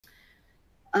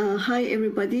Hi,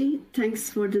 everybody. Thanks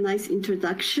for the nice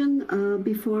introduction.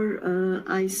 Before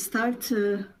I start,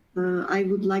 I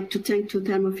would like to thank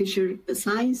Thermo Fisher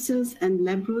Sciences and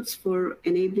LabRoots for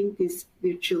enabling this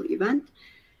virtual event.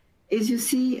 As you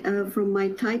see from my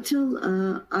title,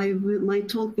 my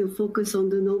talk will focus on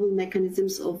the novel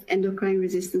mechanisms of endocrine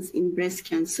resistance in breast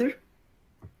cancer.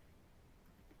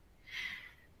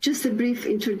 Just a brief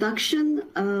introduction.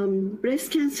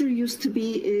 Breast cancer used to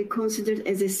be considered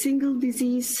as a single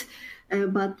disease,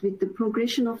 but with the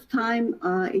progression of time,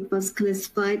 it was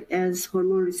classified as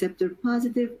hormone receptor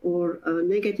positive or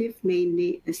negative,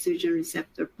 mainly estrogen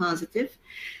receptor positive.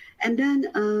 And then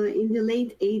in the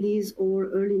late 80s or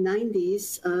early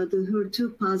 90s, the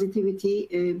HER2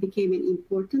 positivity became an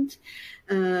important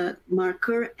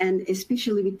marker, and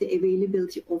especially with the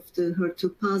availability of the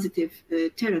HER2 positive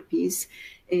therapies,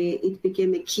 it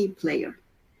became a key player.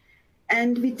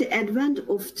 And with the advent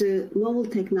of the novel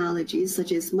technologies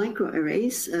such as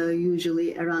microarrays,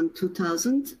 usually around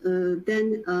 2000,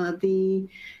 then the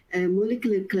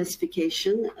molecular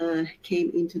classification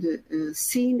came into the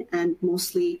scene, and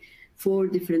mostly 4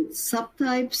 different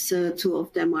subtypes. 2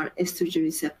 of them are estrogen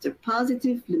receptor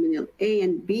positive, luminal A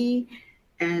and B,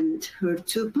 and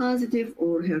HER2 positive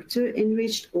or HER2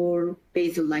 enriched or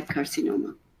basal-like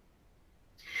carcinoma.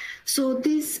 So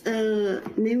these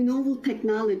novel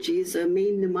technologies,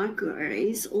 mainly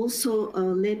microarrays, also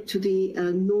led to the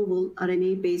novel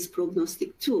RNA-based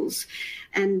prognostic tools.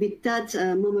 And with that,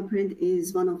 Momaprint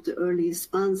is one of the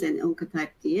earliest ones, and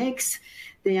Oncotype DX.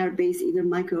 They are based either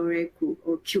microarray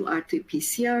or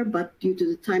QRT-PCR, but due to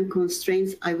the time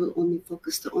constraints, I will only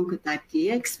focus on Oncotype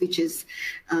DX, which is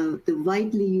the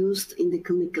widely used in the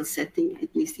clinical setting,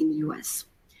 at least in the US.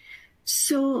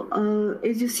 So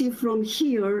as you see from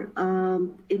here,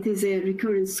 it is a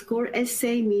recurrence score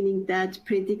assay, meaning that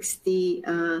predicts the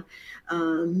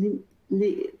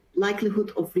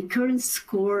likelihood of recurrence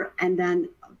score, and then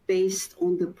based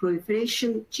on the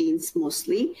proliferation genes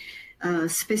mostly,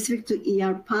 specific to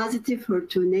ER positive,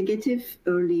 HER2 negative,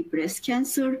 early breast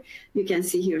cancer. You can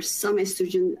see here some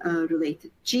estrogen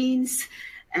related genes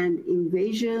and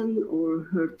invasion or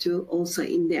HER2 also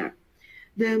in there.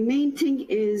 The main thing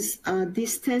is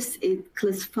this test, it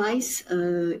classifies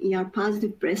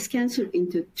ER-positive breast cancer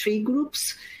into 3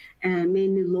 groups,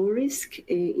 mainly low risk,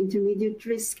 intermediate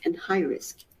risk, and high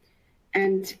risk.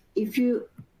 And if you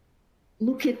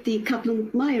look at the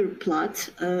Kaplan-Meier plot,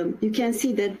 you can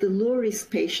see that the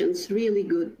low-risk patients really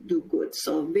do good,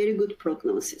 so very good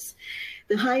prognosis.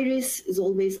 The high risk is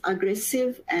always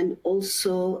aggressive and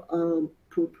also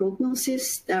poor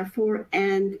prognosis, therefore,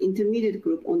 and intermediate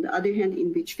group, on the other hand,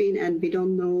 in between, and we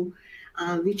don't know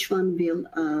which one will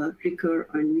recur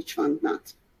and which one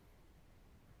not.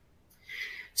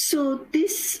 So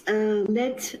this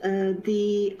led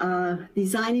the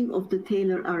designing of the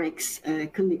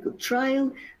TAILORx clinical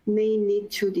trial, mainly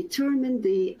to determine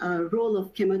the role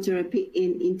of chemotherapy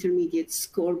in intermediate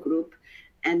score group,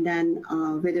 and then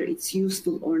whether it's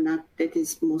useful or not, that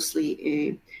is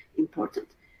mostly important.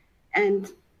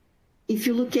 And if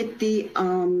you look at the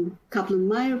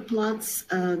Kaplan-Meier plots,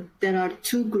 there are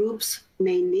 2 groups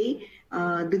mainly.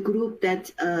 The group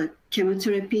that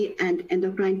chemotherapy and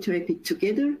endocrine therapy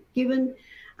together given,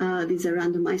 these are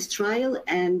randomized trial,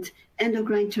 and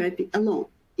endocrine therapy alone.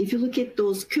 If you look at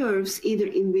those curves, either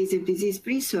invasive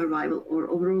disease-free survival or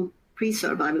overall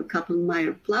pre-survival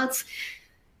Kaplan-Meier plots,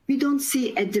 we don't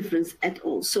see a difference at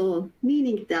all. So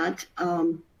meaning that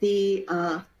the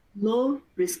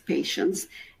low-risk patients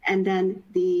and then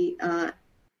the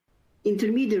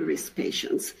intermediate risk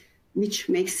patients, which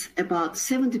makes about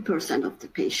 70% of the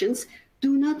patients,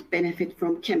 do not benefit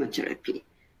from chemotherapy,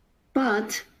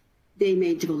 but they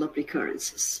may develop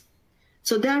recurrences.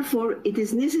 So therefore, it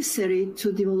is necessary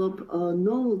to develop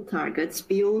novel targets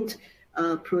beyond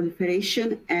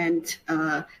proliferation and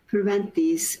prevent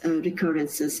these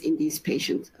recurrences in these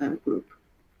patient group.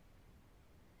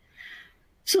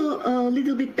 So a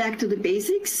little bit back to the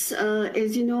basics.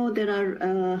 As you know, there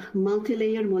are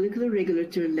multi-layer molecular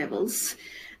regulatory levels,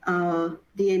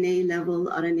 DNA level,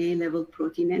 RNA level,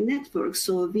 protein, and network.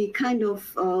 So we kind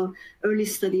of, early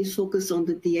studies focus on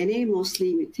the DNA,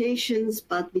 mostly mutations,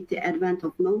 but with the advent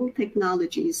of novel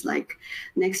technologies like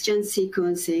next-gen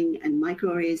sequencing and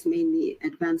microarrays, mainly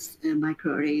advanced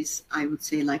microarrays, I would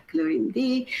say like Clariom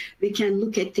D, we can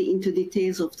look into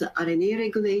details of the RNA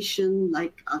regulation,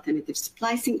 like alternative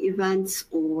splicing events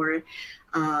or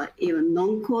even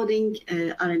non-coding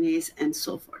RNAs and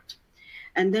so forth.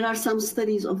 And there are some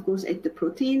studies, of course, at the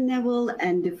protein level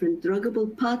and different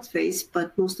druggable pathways,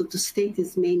 but most of the state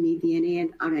is mainly DNA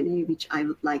and RNA, which I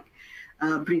would like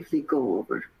briefly go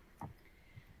over.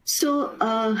 So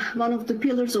one of the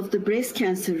pillars of the breast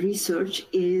cancer research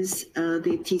is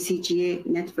the TCGA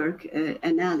network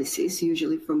analysis,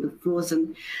 usually from the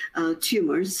frozen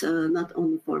tumors, not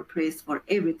only for breast, for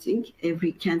everything,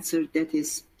 every cancer that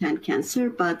is pan cancer,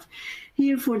 but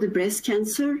here for the breast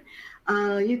cancer,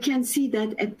 you can see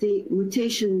that at the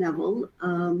mutation level,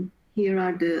 here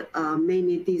are the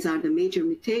mainly these are the major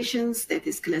mutations that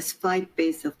is classified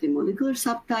based on the molecular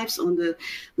subtypes on the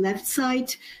left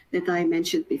side that I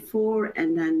mentioned before,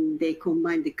 and then they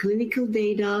combine the clinical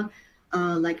data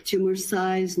like tumor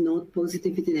size, node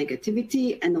positivity,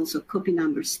 negativity, and also copy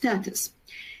number status.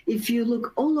 If you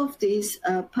look all of these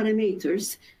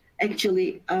parameters,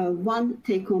 actually one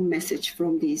take-home message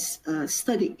from this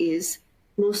study is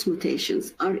most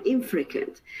mutations are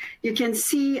infrequent. You can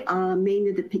see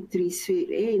mainly the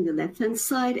PIK3CA in the left-hand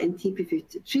side and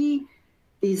TP53.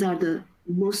 These are the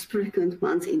most frequent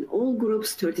ones in all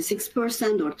groups,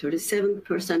 36% or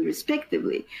 37%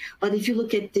 respectively. But if you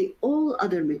look at the all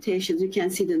other mutations, you can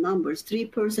see the numbers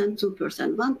 3%,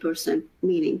 2%, 1%,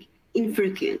 meaning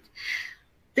infrequent.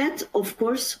 That, of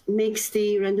course, makes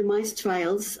the randomized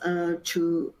trials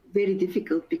very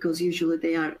difficult because usually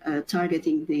they are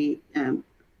targeting the,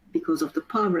 because of the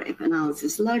power of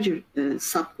analysis, larger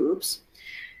subgroups.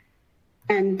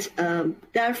 And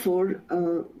therefore,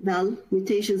 well,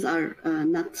 mutations are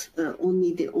not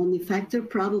only the only factor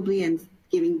probably, and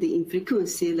giving the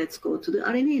infrequency, let's go to the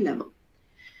RNA level.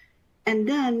 And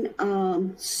then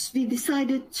we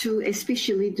decided to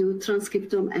especially do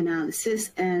transcriptome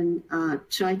analysis and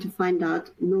try to find out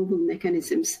novel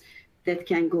mechanisms that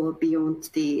can go beyond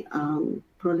the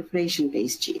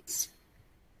proliferation-based genes.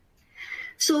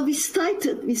 So we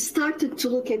started to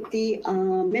look at the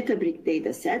metabolic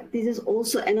data set. This is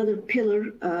also another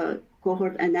pillar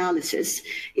cohort analysis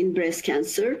in breast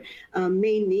cancer.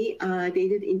 Mainly, they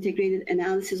did integrated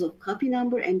analysis of copy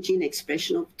number and gene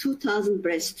expression of 2,000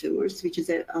 breast tumors, which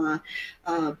is a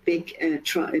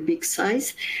big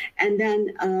size. And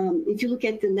then if you look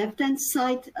at the left-hand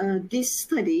side, this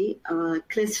study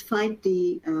classified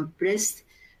the breast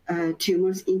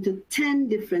tumors into 10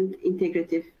 different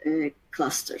integrative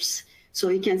clusters. So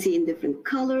you can see in different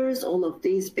colors, all of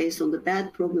these based on the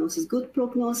bad prognosis, good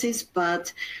prognosis.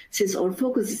 But since our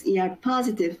focus is ER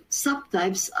positive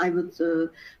subtypes, I would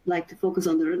like to focus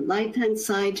on the right-hand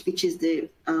side, which is the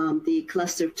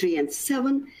cluster 3 and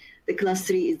 7. The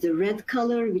cluster 3 is the red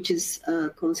color, which is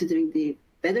considering the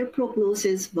better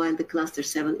prognosis, while the cluster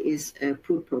 7 is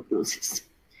poor prognosis.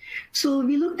 So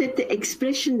we looked at the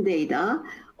expression data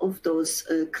of those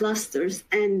clusters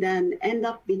and then end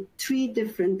up with 3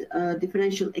 different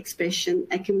differential expression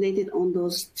accumulated on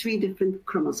those 3 different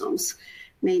chromosomes,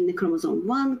 mainly chromosome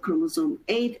 1, chromosome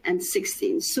 8, and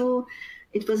 16. So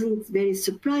it wasn't very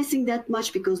surprising that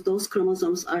much because those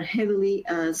chromosomes are heavily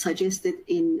suggested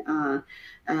in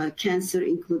cancer,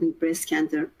 including breast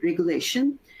cancer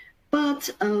regulation.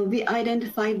 But we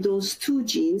identified those 2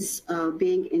 genes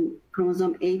being in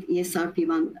chromosome 8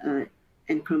 ESRP1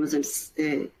 and chromosome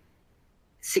 16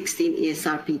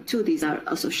 ESRP2. These are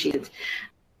associated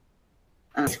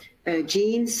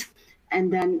genes.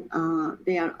 And then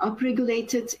they are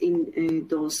upregulated in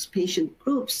those patient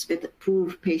groups, with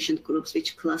poor patient groups,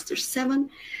 which cluster 7.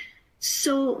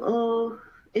 So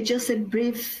it's just a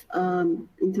brief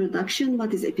introduction.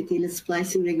 What is epithelial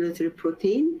splicing regulatory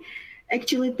protein?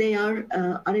 Actually, they are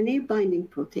RNA binding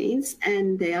proteins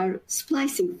and they are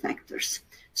splicing factors.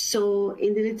 So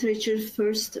in the literature,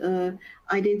 first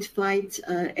identified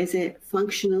as a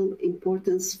functional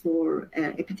importance for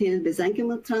epithelial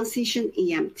mesenchymal transition,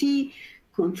 EMT,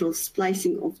 controls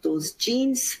splicing of those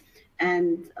genes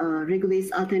and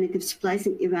regulates alternative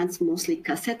splicing events, mostly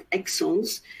cassette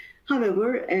exons.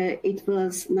 However, it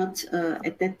was not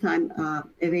at that time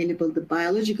available the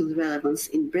biological relevance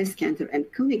in breast cancer and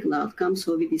clinical outcomes,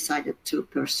 so we decided to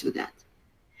pursue that.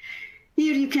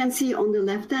 Here you can see on the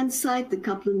left-hand side the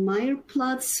Kaplan-Meier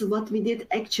plots. What we did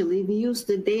actually, we used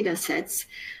the data sets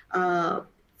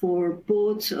for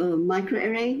both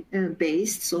microarray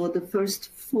based. So the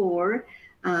first 4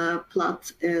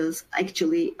 plot is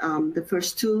actually the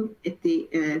first 2 at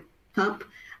the top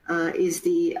is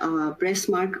the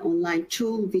Breastmark online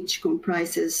tool, which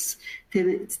comprises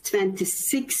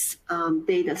 26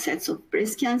 data sets of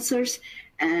breast cancers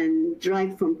and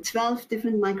derived from 12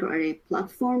 different microarray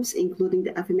platforms, including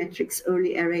the Affymetrix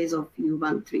early arrays of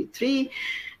U133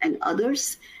 and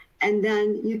others. And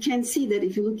then you can see that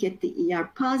if you look at the ER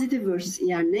positive versus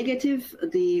ER negative,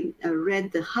 the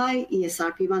red, the high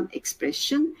ESRP1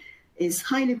 expression is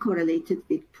highly correlated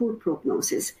with poor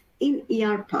prognosis in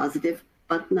ER positive,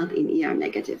 but not in ER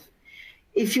negative.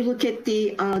 If you look at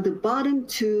the bottom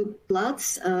two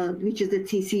plots, which is the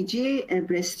TCGA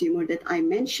breast tumor that I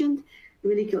mentioned,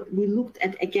 we looked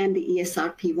at, again, the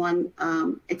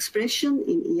ESRP1 expression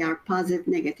in ER positive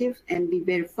negative, and we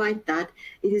verified that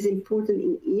it is important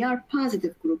in ER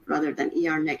positive group rather than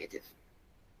ER negative.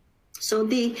 So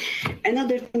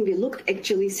another thing we looked,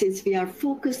 actually, since we are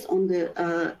focused on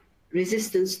the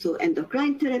resistance to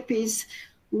endocrine therapies,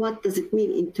 what does it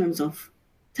mean in terms of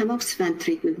tamoxifen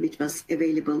treatment, which was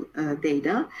available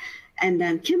data, and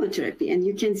then chemotherapy. And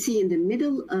you can see in the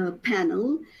middle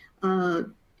panel,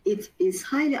 it is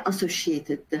highly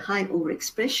associated, the high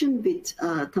overexpression, with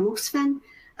tamoxifen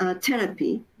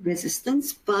therapy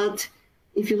resistance. But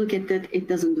if you look at that, it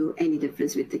doesn't do any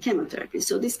difference with the chemotherapy.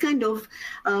 So this kind of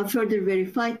further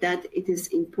verified that it is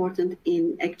important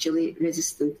in actually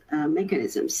resistant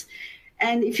mechanisms.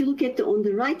 And if you look at on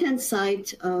the right-hand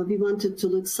side, we wanted to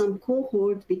look some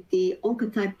cohort with the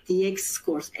Oncotype DX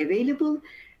scores available.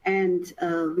 And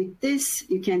with this,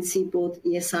 you can see both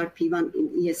ESRP1 and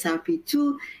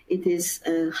ESRP2. It is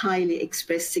highly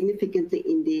expressed significantly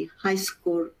in the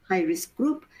high-risk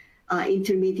group.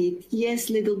 Intermediate,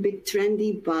 yes, little bit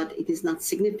trendy, but it is not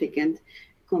significant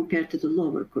compared to the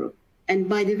lower group. And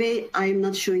by the way, I'm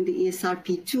not showing the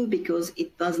ESRP2 because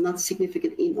it was not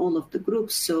significant in all of the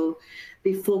groups. So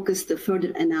we focused the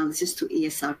further analysis to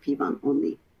ESRP1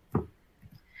 only.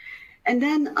 And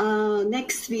then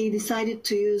next, we decided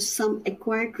to use some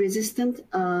acquired resistant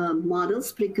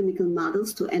models, preclinical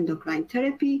models to endocrine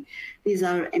therapy. These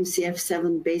are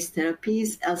MCF7-based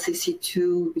therapies,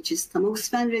 LCC2, which is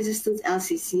tamoxifen resistance,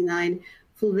 LCC9,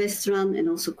 fulvestrant, and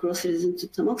also cross-resistant to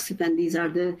tamoxifen. These are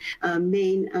the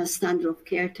main standard of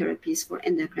care therapies for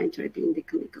endocrine therapy in the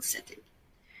clinical setting.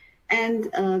 And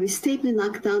we stably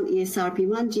knocked down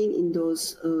ESRP1 gene in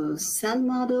those cell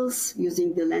models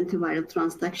using the lentiviral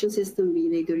transduction system. We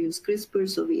later used CRISPR,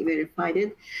 so we verified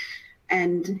it.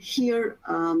 And here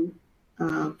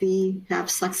we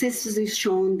have successfully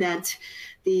shown that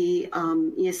the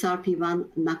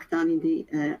ESRP1 knockdown in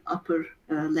the upper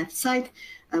left side,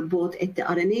 both at the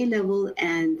RNA level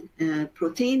and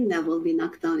protein level, we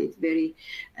knocked down it very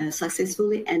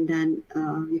successfully. And then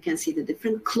you can see the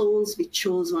different clones. We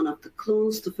chose one of the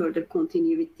clones to further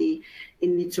continue with the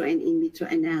in vitro and in vitro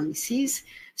analyses.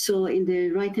 So in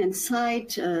the right-hand side,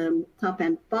 top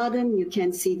and bottom, you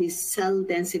can see the cell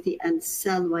density and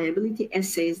cell viability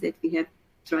assays that we have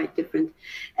tried different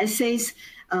assays.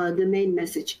 The main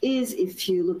message is, if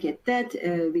you look at that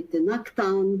with the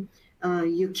knockdown,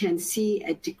 you can see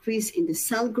a decrease in the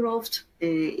cell growth,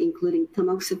 including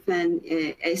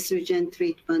tamoxifen, estrogen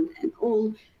treatment, and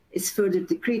all. It's further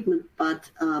decreasement, but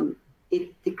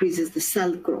it decreases the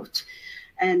cell growth.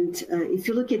 And if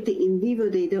you look at the in vivo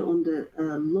data on the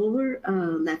lower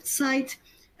left side,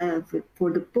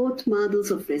 for the both models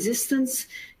of resistance,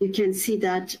 you can see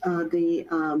that the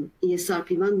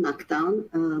ESRP1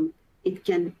 knockdown, it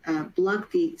can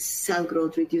block the cell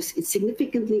growth, reduce it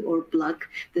significantly, or block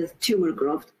the tumor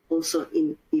growth also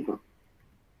in vivo.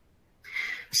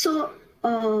 So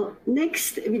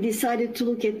next, we decided to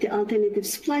look at the alternative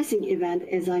splicing event.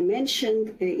 As I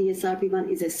mentioned,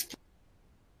 ESRP1 is a splicing.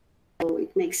 So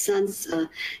it makes sense.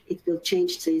 It will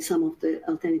change some of the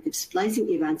alternative splicing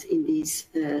events in these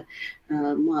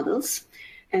models.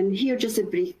 And here, just a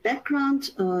brief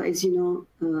background. As you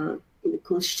know, in the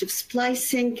constitutive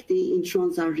splicing, the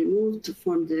introns are removed to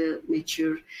form the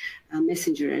mature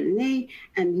messenger RNA.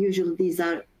 And usually these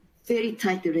are very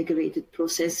tightly regulated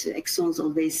process. Exons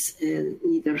always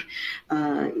either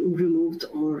removed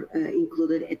or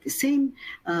included at the same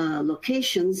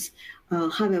locations.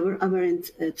 However,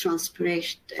 aberrant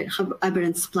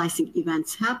aberrant splicing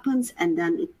events happens, and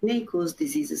then it may cause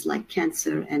diseases like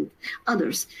cancer and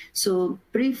others. So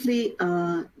briefly,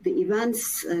 the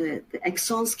events, the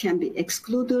exons can be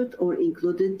excluded or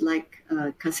included, like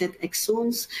cassette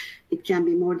exons. It can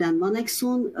be more than one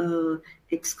exon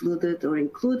excluded or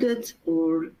included,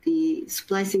 or the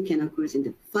splicing can occur in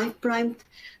the 5'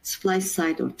 splice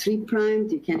site or 3'.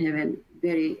 You can have a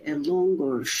very long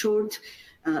or short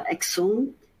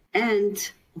exon,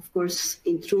 and of course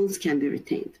introns can be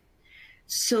retained.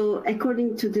 So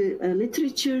according to the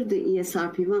literature, the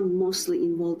ESRP1 mostly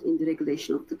involved in the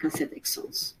regulation of the cassette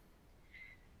exons.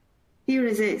 Here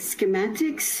is a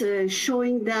schematics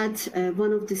showing that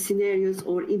one of the scenarios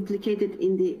or implicated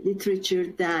in the literature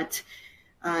that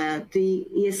the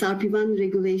ESRP1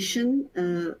 regulation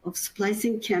of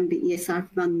splicing can be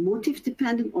ESRP1 motif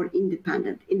dependent or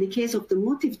independent. In the case of the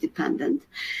motif dependent,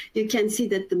 you can see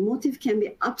that the motif can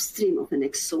be upstream of an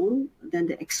exon, then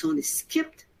the exon is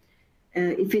skipped.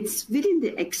 If it's within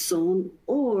the exon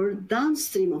or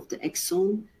downstream of the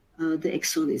exon, the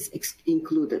exon is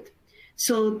included.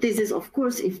 So this is, of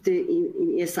course, if the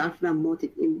in ESR1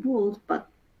 motif involved, but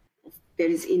there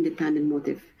is independent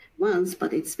motif ones,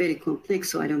 but it's very complex,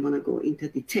 so I don't want to go into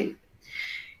detail.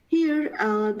 Here,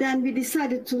 then we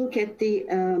decided to look at the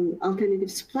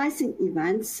alternative splicing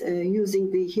events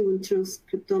using the human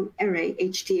transcriptome array,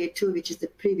 HTA2, which is the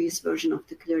previous version of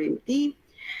the Clariom D.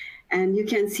 And you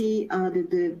can see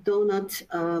the donut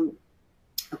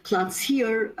plots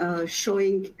here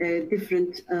showing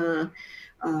different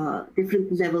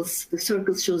levels. The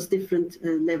circle shows different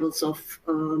levels of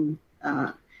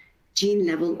gene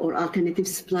level or alternative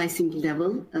splicing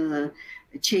level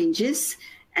changes.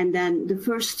 And then the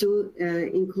first two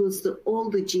includes all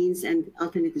the genes and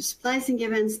alternative splicing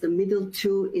events. The middle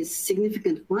two is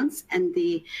significant ones, and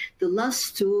the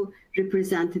last two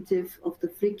representative of the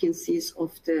frequencies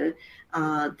of the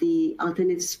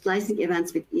alternative splicing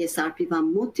events with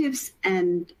ESRP1 motifs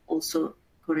and also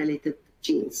correlated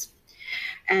genes.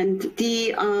 And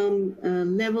the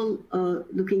level,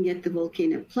 looking at the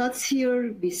volcano plots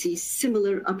here, we see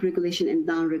similar upregulation and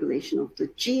downregulation of the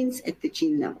genes at the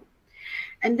gene level.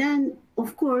 And then,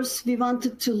 of course, we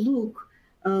wanted to look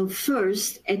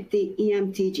first at the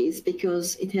EMT genes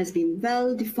because it has been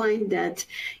well defined that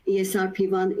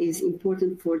ESRP1 is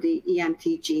important for the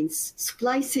EMT genes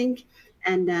splicing.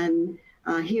 And then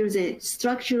here's a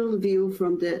structural view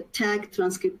from the TAG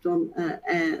transcriptome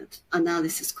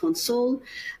analysis console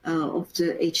of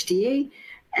the HTA.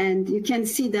 And you can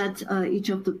see that each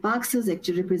of the boxes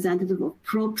actually representative of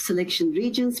probe selection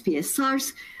regions,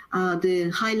 PSRs. The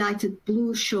highlighted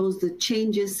blue shows the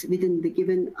changes within the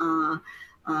given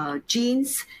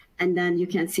genes, and then you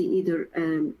can see either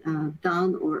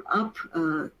down or up,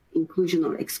 inclusion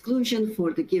or exclusion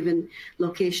for the given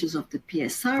locations of the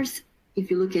PSRs. If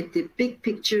you look at the big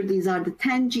picture, these are the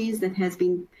 10 genes that has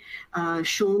been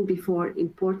shown before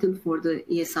important for the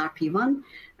ESRP1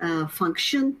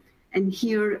 function. And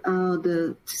here,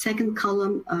 the second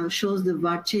column shows the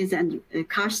Varchese and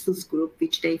Carstens group,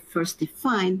 which they first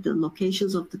defined the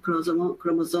locations of the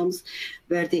chromosomes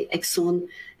where the exon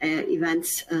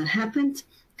events happened,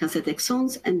 cassette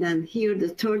exons. And then here, the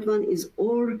third one is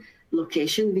OR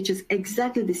location, which is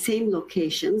exactly the same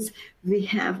locations. We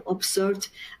have observed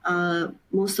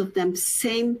most of them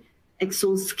same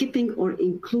exon skipping or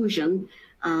inclusion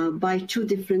by two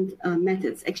different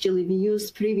methods. Actually, we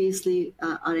used previously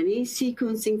RNA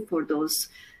sequencing for those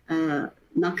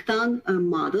knockdown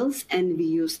models, and we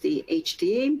used the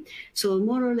HTA. So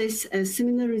more or less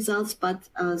similar results, but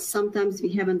sometimes we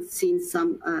haven't seen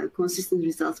some consistent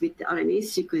results with the RNA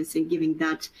sequencing, giving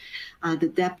that the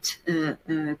depth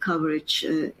coverage,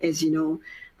 as you know,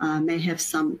 may have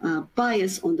some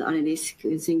bias on the RNA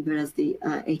sequencing, whereas the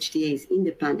HTA is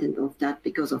independent of that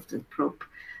because of the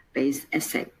probe-based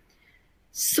assay.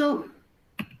 So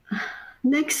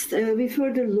next, we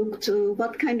further looked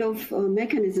what kind of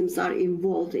mechanisms are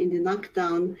involved in the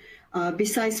knockdown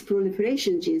besides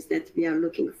proliferation genes that we are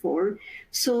looking for.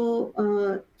 So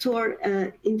to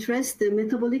our interest, the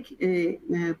metabolic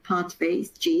pathways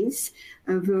genes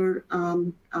were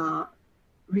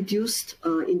reduced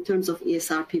in terms of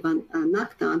ESRP1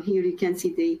 knockdown. Here you can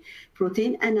see the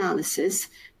protein analysis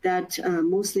that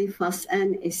mostly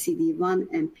FASN, SCD1,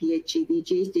 and PHGD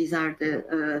genes, these are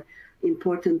the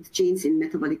important genes in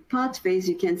metabolic pathways.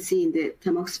 You can see in the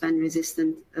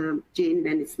tamoxifen-resistant gene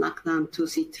when it's knocked down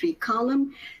 2C3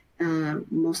 column,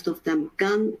 most of them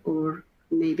gone or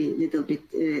maybe a little bit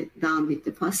down with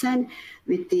the FASN.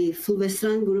 With the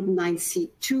fulvestrant group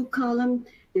 9C2 column,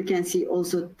 you can see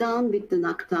also down with the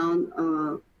knockdown,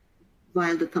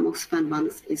 while the tamoxifen one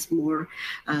is more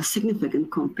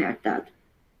significant compared to that.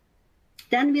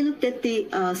 Then we looked at the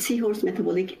seahorse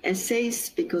metabolic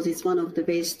assays because it's one of the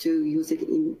ways to use it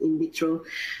in vitro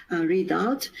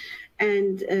readout.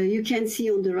 And you can see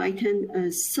on the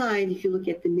right-hand side, if you look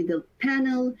at the middle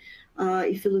panel,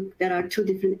 if you look, there are two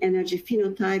different energy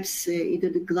phenotypes, either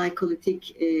the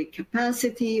glycolytic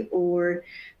capacity or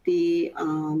the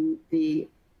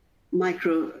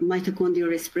mitochondrial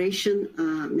respiration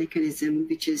mechanism,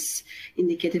 which is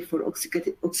indicated for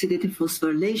oxidative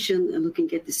phosphorylation, looking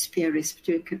at the spare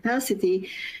respiratory capacity.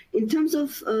 In terms of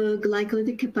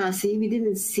glycolytic capacity, we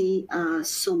didn't see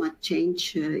so much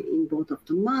change in both of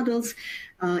the models.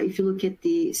 If you look at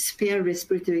the spare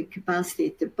respiratory capacity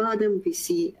at the bottom, we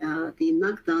see the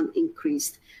knockdown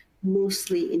increased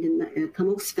mostly in the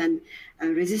tamoxifen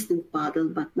resistant model,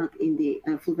 but not in the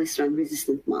fulvestrant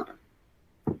resistant model.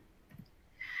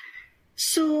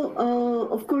 So,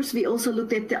 of course, we also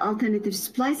looked at the alternative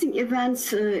splicing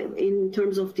events in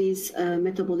terms of these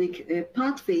metabolic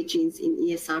pathway genes in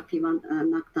ESRP1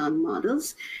 knockdown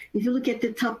models. If you look at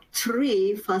the top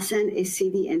three, FASN,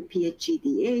 SCD, and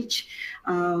PHGDH,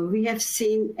 we have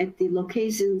seen at the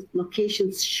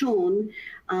locations shown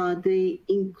the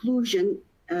inclusion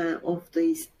of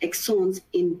these exons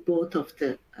in both of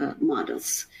the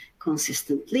models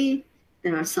consistently.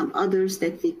 There are some others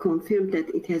that we confirmed that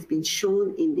it has been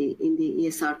shown in the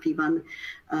ESRP1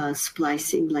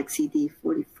 splicing, like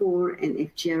CD44 and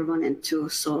FGR1 and 2.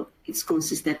 So it's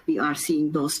consistent that we are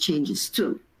seeing those changes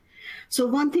too. So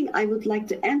one thing I would like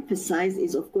to emphasize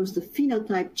is, of course, the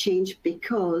phenotype change,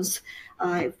 because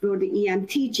for the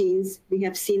EMT genes, we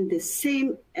have seen the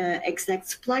same exact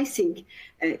splicing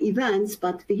events,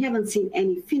 but we haven't seen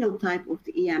any phenotype of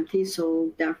the EMT.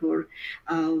 So therefore,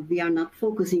 we are not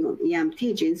focusing on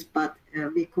EMT genes, but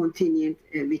we continued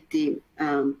with the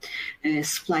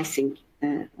splicing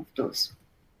of those.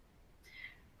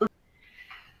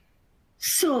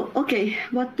 So, okay,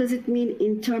 what does it mean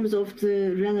in terms of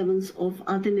the relevance of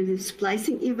alternative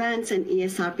splicing events and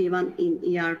ESRP1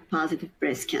 in ER-positive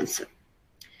breast cancer?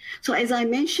 So, as I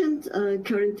mentioned,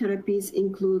 current therapies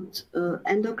include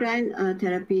endocrine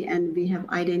therapy, and we have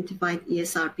identified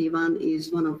ESRP1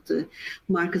 is one of the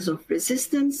markers of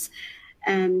resistance,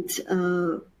 and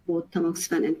both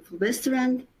tamoxifen and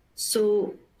fulvestrant.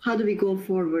 So, how do we go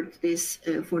forward this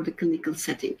for the clinical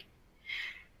setting?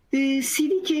 The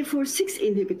CDK4/6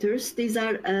 inhibitors, these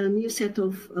are a new set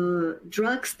of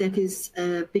drugs that is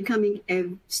becoming a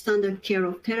standard care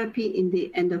of therapy in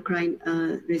the endocrine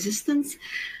resistance.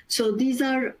 So these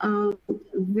are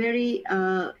very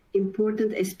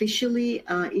important, especially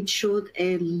it showed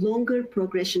a longer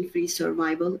progression-free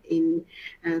survival in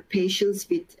patients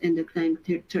with endocrine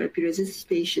therapy resistant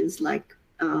patients, like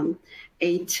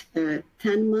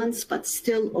 8-10 months, but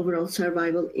still overall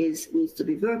survival needs to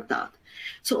be worked out.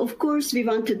 So, of course, we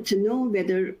wanted to know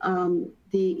whether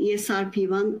the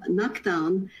ESRP1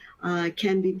 knockdown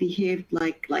can be behaved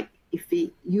like if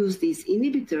we use these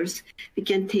inhibitors, we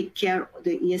can take care of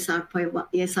the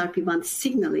ESRP1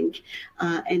 signaling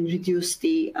and reduce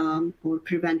the or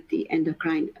prevent the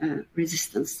endocrine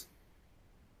resistance.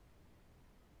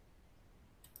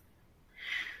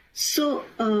 So,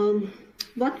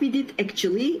 what we did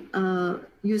actually,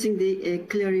 using the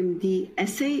Clariom D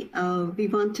assay, we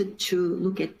wanted to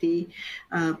look at the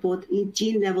both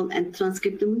gene level and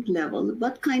transcriptome level,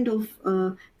 what kind of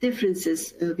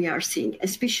differences we are seeing.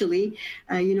 Especially,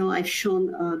 I've shown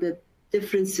the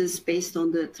differences based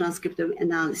on the transcriptome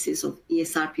analysis of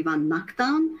ESRP1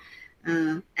 knockdown.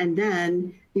 And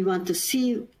then we want to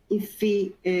see if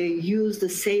we use the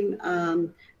same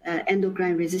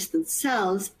endocrine resistant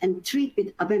cells and treat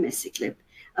with abemaciclib.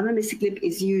 Abemaciclib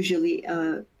is usually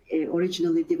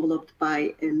originally developed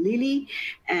by Lilly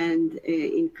and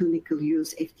in clinical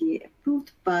use FDA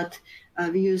approved, but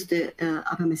we use the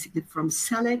abemaciclib from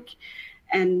Select.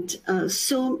 And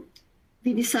so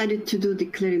we decided to do the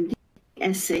Clariom D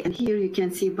assay. And here you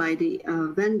can see by the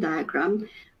Venn diagram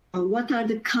what are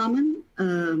the common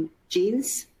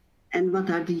genes and what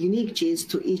are the unique genes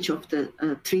to each of the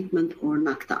treatment or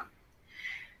knockdown.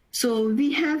 So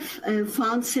we have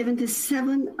found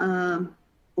 77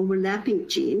 overlapping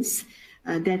genes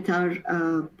that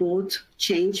are both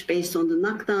changed based on the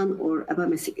knockdown or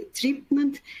abemaciclib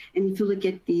treatment. And if you look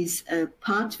at these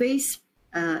pathways,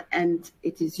 and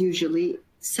it is usually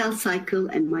cell cycle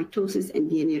and mitosis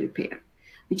and DNA repair,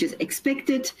 which is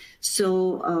expected.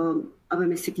 So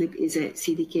abemaciclib is a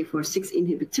CDK4/6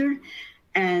 inhibitor.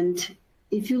 And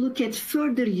if you look at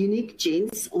further unique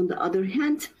genes, on the other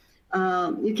hand,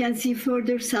 you can see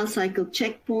further cell cycle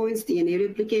checkpoints, DNA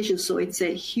replication. So it's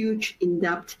a huge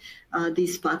in-depth,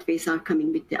 these pathways are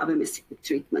coming with the abemaciclib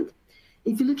treatment.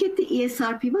 If you look at the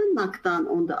ESRP1 knockdown,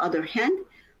 on the other hand,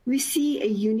 we see a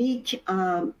unique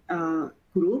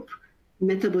group,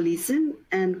 metabolism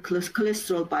and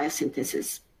cholesterol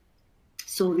biosynthesis,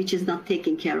 so which is not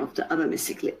taking care of the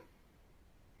abemaciclib.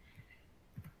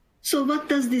 So what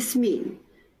does this mean?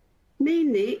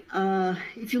 Mainly,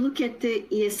 if you look at the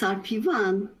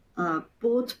ESRP1,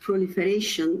 both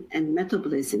proliferation and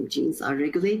metabolism genes are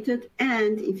regulated.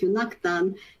 And if you knock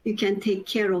down, you can take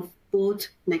care of both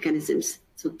mechanisms.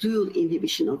 So dual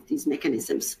inhibition of these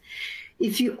mechanisms.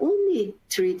 If you only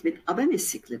treat with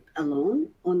abemaciclib alone,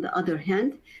 on the other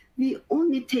hand, we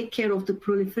only take care of the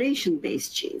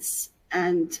proliferation-based genes.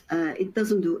 And it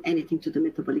doesn't do anything to the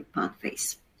metabolic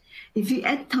pathways. If you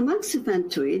add tamoxifen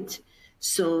to it,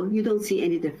 so you don't see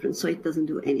any difference, so it doesn't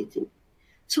do anything.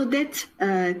 So that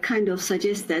kind of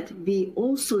suggests that we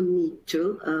also need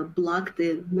to block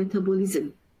the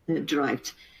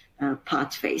metabolism-derived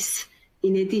pathways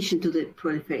in addition to the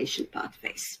proliferation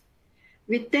pathways.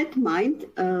 With that in mind,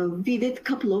 we did a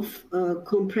couple of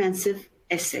comprehensive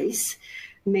assays.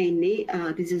 Mainly,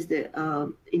 this is the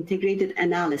integrated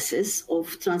analysis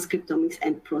of transcriptomics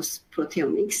and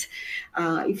proteomics.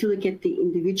 If you look at the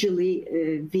individually,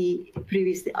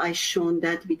 previously I shown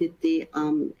that we did the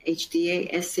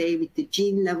HDA assay with the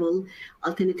gene level,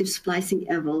 alternative splicing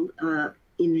level,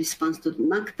 in response to the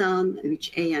knockdown,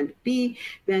 which A and B.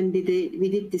 When we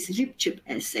did this RIP chip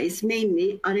assays,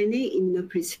 mainly RNA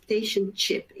immunoprecipitation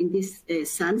chip. In this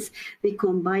sense, we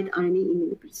combined RNA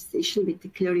immunoprecipitation with the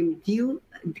Clariom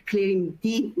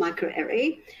D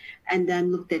microarray, and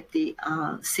then looked at the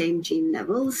same gene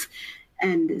levels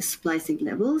and the splicing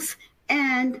levels.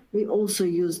 And we also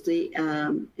used the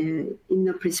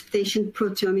immunoprecipitation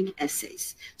proteomic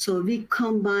assays. So we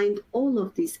combined all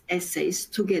of these assays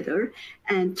together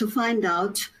and to find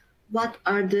out what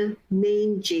are the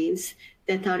main genes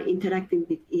that are interacting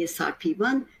with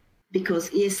ESRP1, because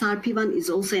ESRP1 is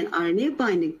also an RNA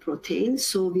binding protein.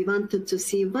 So we wanted to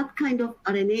see what kind of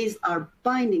RNAs are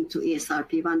binding to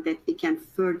ESRP1 that we can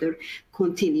further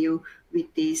continue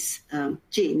with these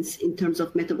genes in terms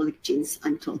of metabolic genes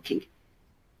I'm talking.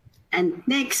 And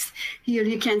next, here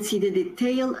you can see the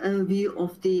detailed view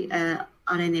of the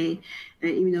RNA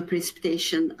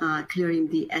immunoprecipitation Clariom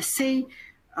D assay.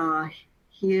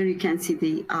 Here you can see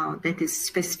the that is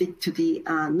specific to the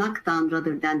knockdown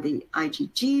rather than the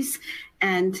IgGs.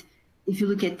 And if you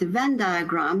look at the Venn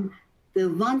diagram, the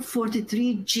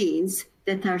 143 genes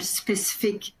that are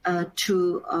specific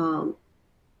to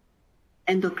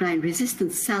endocrine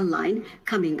resistant cell line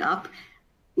coming up.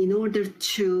 In order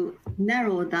to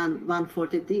narrow down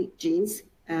 143 genes,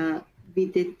 we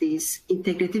did this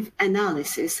integrative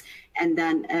analysis and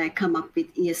then come up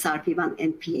with ESRP1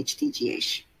 and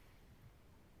PHDGH,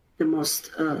 the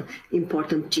most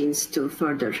important genes to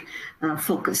further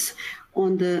focus.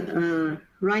 On the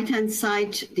right-hand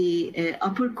side, the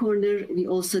upper corner, we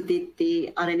also did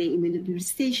the RNA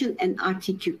immunoprecipitation and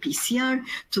RT-qPCR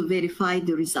to verify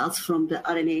the results from the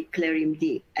RNA Clariom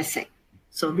D assay.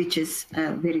 So which is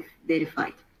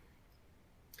verified.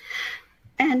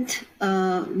 And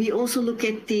we also look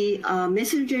at the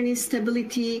messenger RNA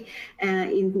stability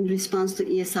in response to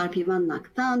ESRP1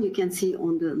 knockdown. You can see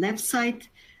on the left side,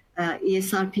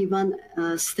 ESRP1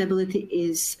 stability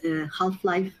is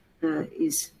half-life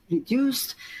is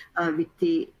reduced with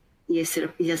the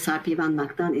ESRP1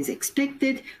 knockdown is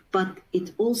expected, but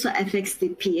it also affects the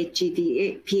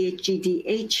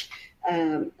PHGDH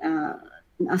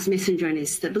as messenger RNA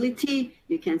stability.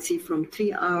 You can see from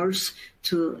 3 hours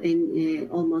to in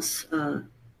almost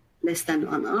less than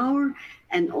 1 hour.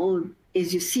 And all,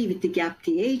 as you see with the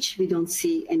GAP-TH, we don't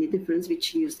see any difference,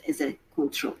 which used as a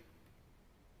control.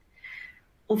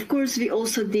 Of course, we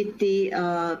also did the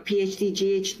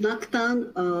PHDGH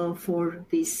knockdown for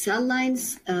these cell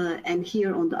lines. And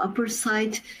here on the upper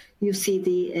side, you see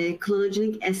the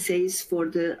clonogenic assays for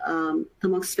the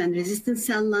tamoxifen-resistant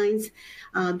cell lines.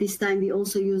 This time we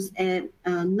also use a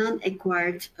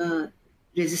non-acquired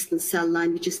resistant cell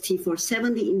line, which is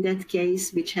T470 in that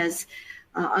case, which has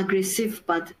aggressive,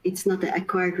 but it's not an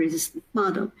acquired resistant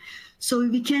model. So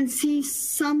we can see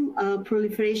some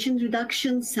proliferation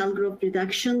reduction, cell growth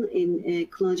reduction in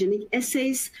clonogenic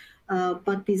assays.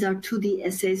 But these are 2D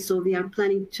assays, so we are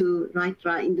planning to right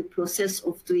now in the process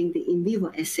of doing the in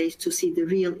vivo assays to see the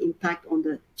real impact on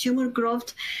the tumor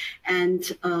growth. And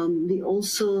we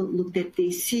also looked at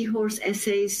the seahorse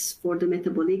assays for the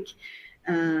metabolic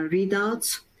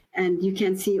readouts. And you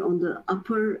can see on the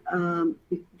upper,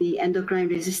 the endocrine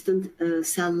resistant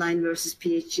cell line versus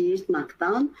PHGH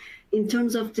knockdown. In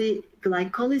terms of the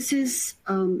glycolysis,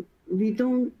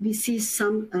 we see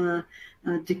some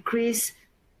decrease,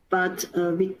 but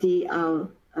with the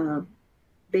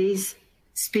base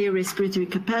spare respiratory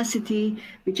capacity,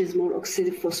 which is more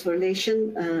oxidative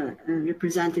phosphorylation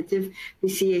representative, we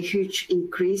see a huge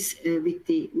increase with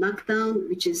the knockdown,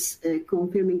 which is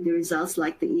confirming the results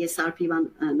like the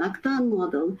ESRP1 knockdown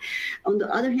model. On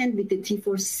the other hand, with the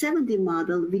T470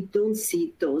 model, we don't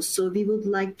see those. So we would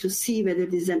like to see whether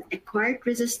there's an acquired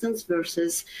resistance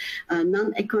versus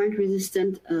non-acquired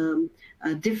resistant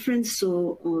difference.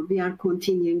 So we are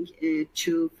continuing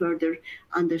to further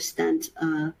understand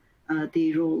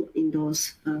the role in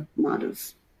those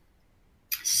models.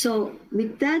 So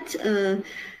with that,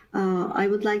 I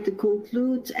would like to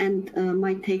conclude, and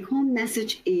my take-home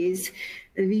message is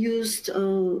we used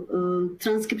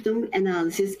transcriptome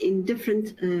analysis in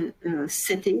different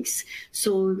settings.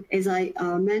 So as I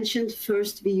mentioned,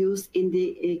 first we used in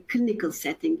the clinical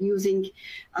setting using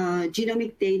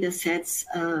genomic data sets,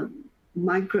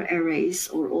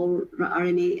 microarrays or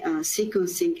RNA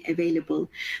sequencing available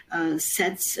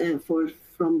sets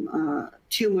from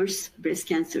tumors, breast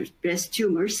cancer, breast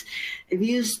tumors. We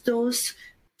used those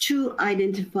to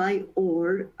identify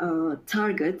or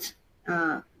target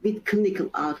with clinical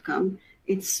outcome.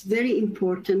 It's very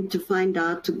important to find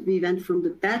out. We went from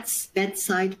the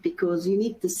bedside because you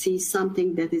need to see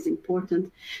something that is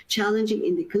important, challenging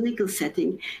in the clinical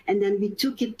setting. And then we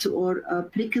took it to our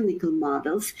preclinical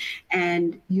models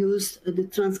and used the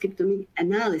transcriptomic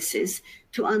analysis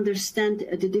to understand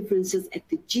the differences at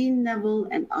the gene level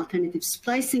and alternative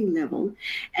splicing level.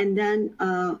 And then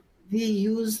we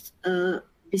used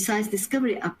besides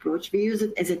discovery approach, we use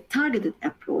it as a targeted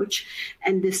approach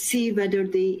and to see whether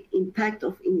the impact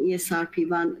of in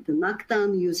ESRP1, the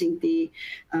knockdown using the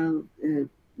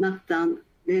knockdown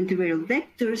lentiviral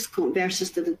vectors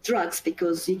versus the drugs,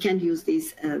 because you can use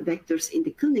these vectors in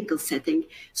the clinical setting.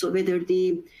 So whether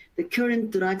the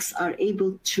current drugs are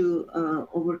able to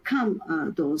overcome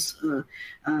those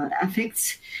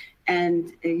effects,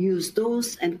 and use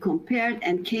those and compared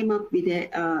and came up with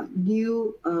a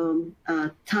new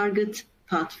target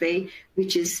pathway,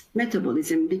 which is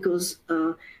metabolism, because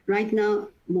right now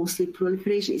mostly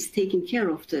proliferation is taking care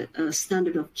of the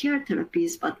standard of care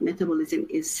therapies, but metabolism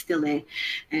is still a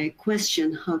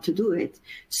question how to do it.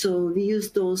 So we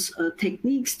use those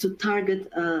techniques to target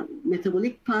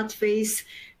metabolic pathways.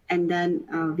 And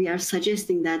then we are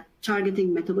suggesting that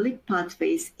targeting metabolic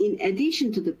pathways in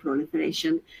addition to the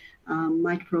proliferation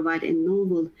might provide a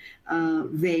novel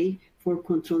way for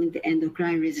controlling the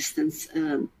endocrine resistance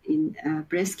in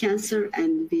breast cancer.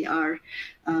 And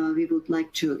we would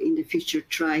like to, in the future,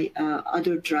 try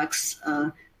other drugs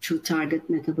to target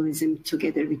metabolism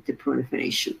together with the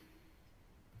proliferation.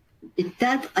 With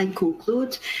that, I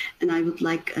conclude, and I would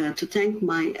like to thank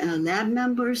my lab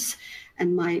members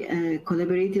and my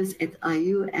collaborators at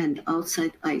IU and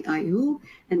outside IU,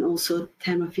 and also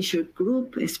Thermo Fisher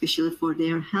Group, especially for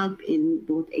their help in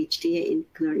both HTA and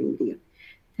Clariom D.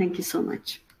 Thank you so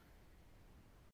much.